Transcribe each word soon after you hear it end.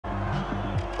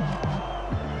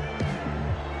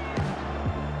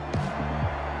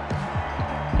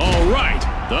right,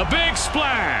 the big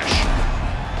splash,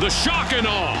 the shock and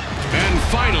awe, and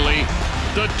finally,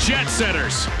 the jet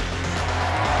setters.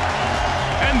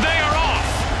 And they are off!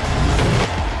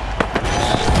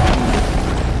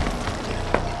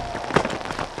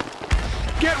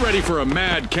 Get ready for a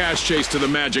mad cash chase to the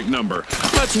magic number.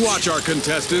 Let's watch our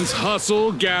contestants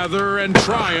hustle, gather, and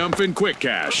triumph in quick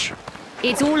cash.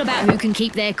 It's all about who can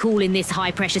keep their cool in this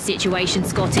high-pressure situation,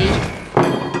 Scotty.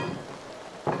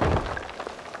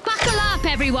 Buckle up,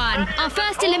 everyone! Our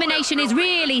first elimination is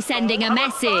really sending a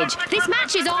message. This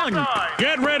match is on!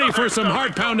 Get ready for some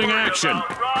heart-pounding action.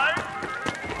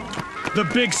 The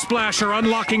big splash are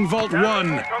unlocking Vault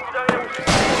 1.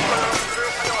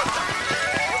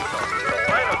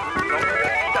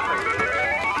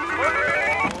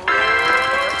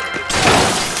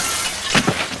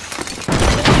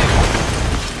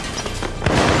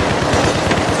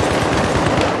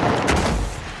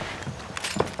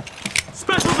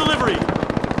 Special delivery!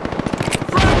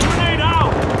 Frag grenade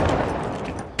out!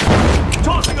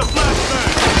 Tossing a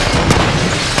flashbang!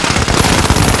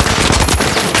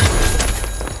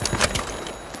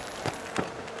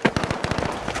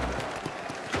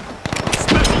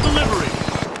 Special delivery!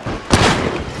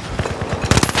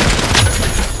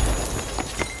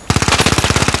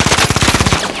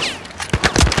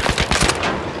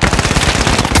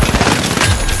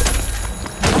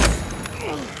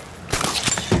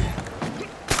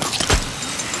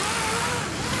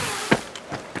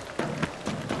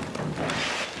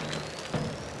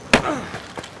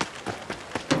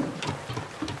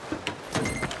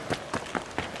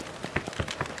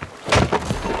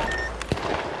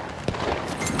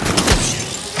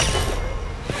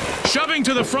 Shoving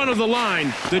to the front of the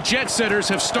line, the jet setters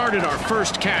have started our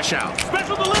first cash out.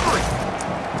 Special delivery!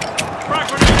 Frag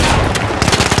grenade out!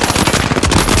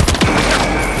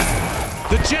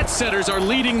 The jet setters are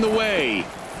leading the way.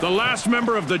 The last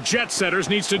member of the jet setters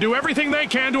needs to do everything they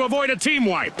can to avoid a team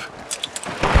wipe.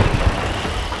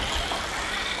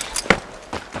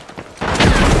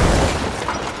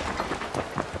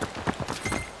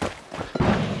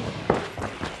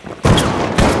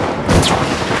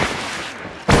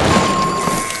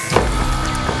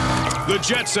 The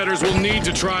jet setters will need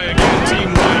to try again,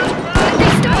 team wipe.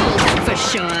 They stole, for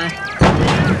sure.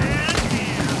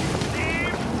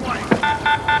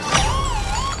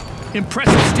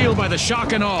 Impressive steal by the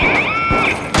shock and awe.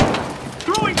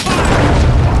 Throwing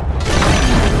fire!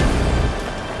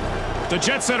 The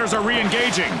jet setters are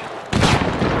re-engaging.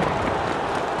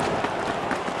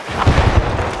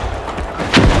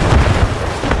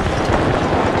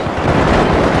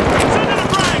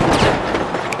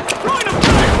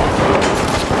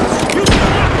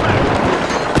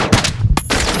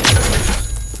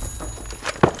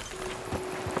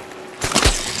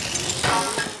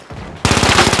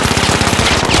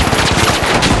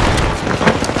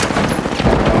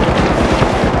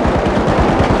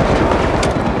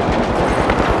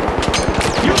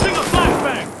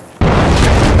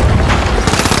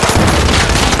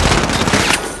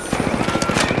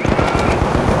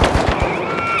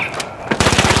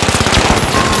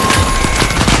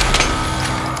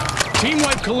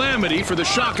 Calamity for the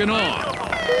shock and awe.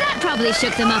 That probably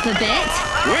shook them up a bit.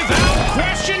 Without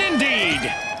question, indeed.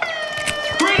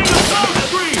 Creating a sound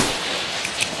spree!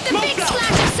 The big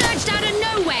splash has surged out of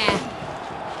nowhere.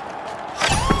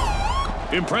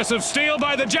 Impressive steal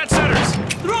by the jet setters.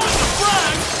 Throwing the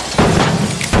frag!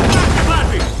 Back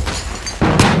flashing!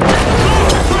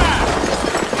 Throwing the frag!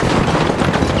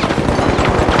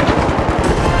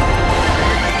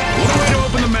 What a way to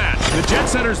open the match. The jet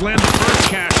setters land the first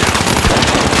cash out.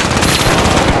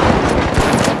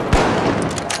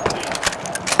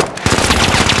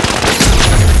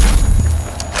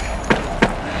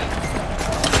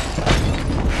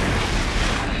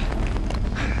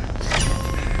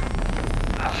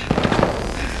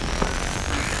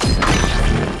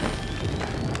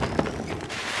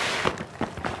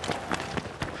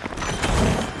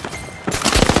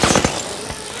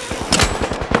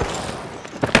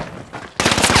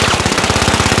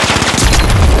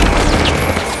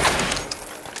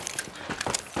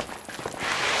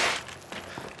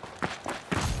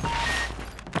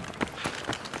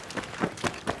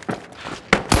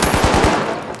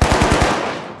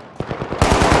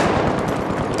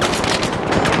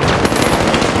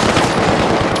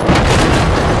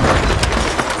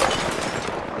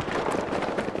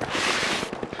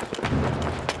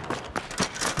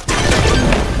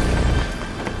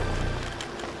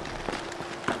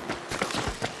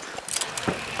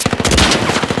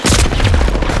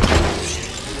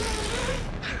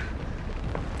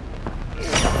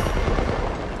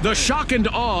 The shock and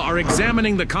awe are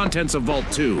examining the contents of Vault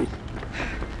 2.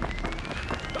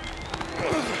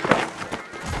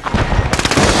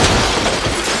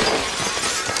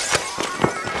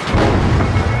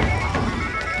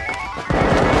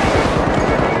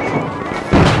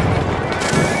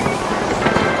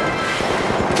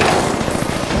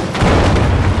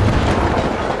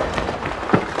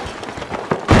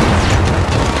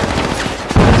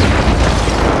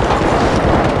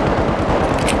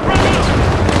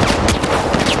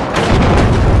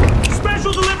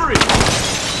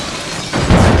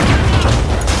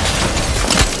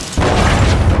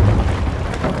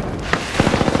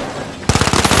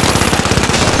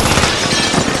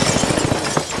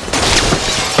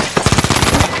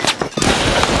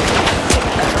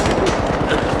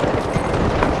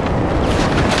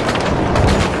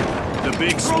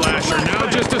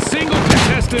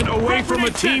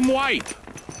 Team wipe.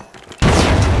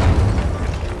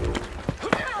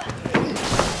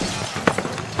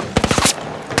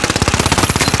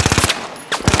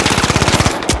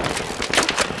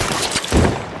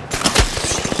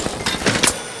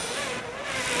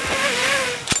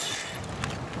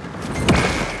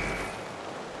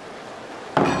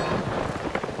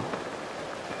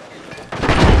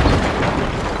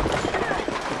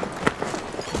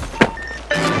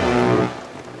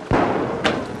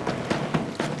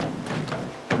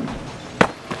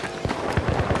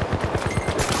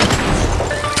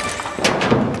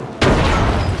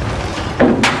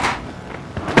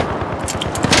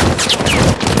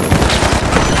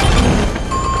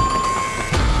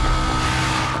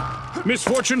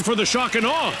 Misfortune for the shock and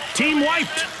awe. Team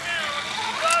wiped.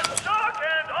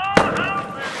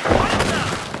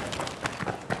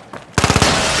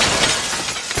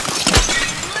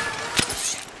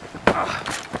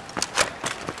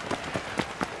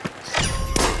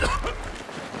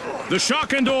 The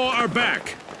shock and awe are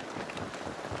back.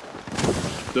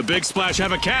 The Big Splash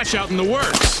have a cash out in the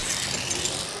works.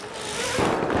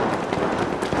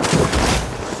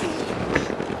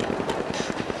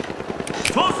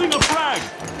 Tossing a frag!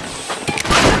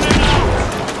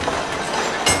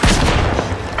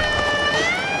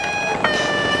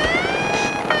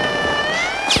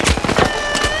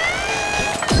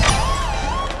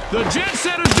 The jet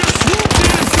setters just swooped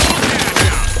in and saw cash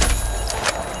out.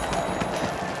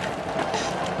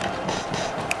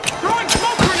 Throwing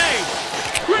smoke grenade!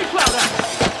 Great cloud out!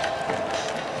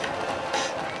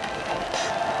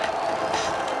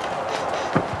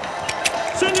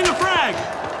 Sending a frag!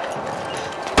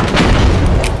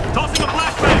 Tossing a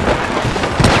flashbang!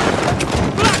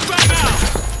 Flashbang out!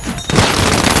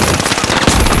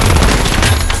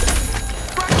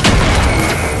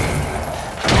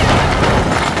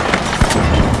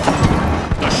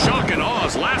 The shock and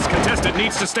awe's last contestant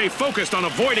needs to stay focused on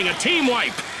avoiding a team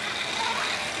wipe.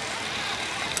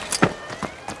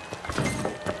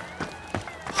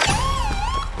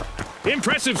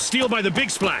 Impressive steal by the Big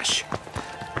Splash.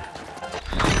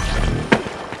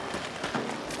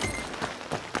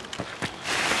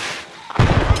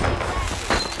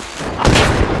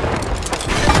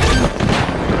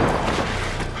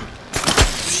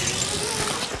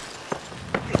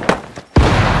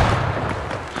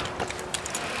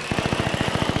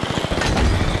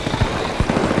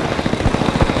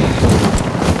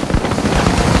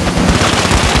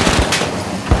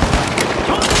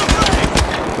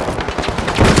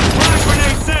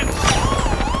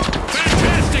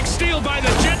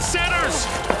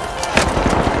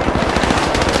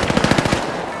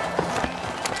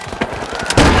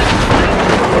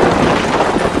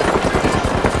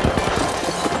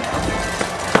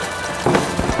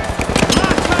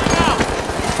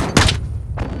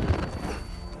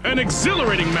 An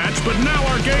exhilarating match, but now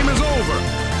our game is over.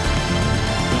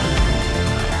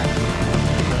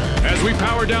 As we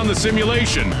power down the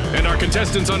simulation and our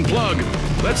contestants unplug,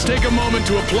 let's take a moment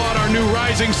to applaud our new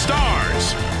rising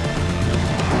stars.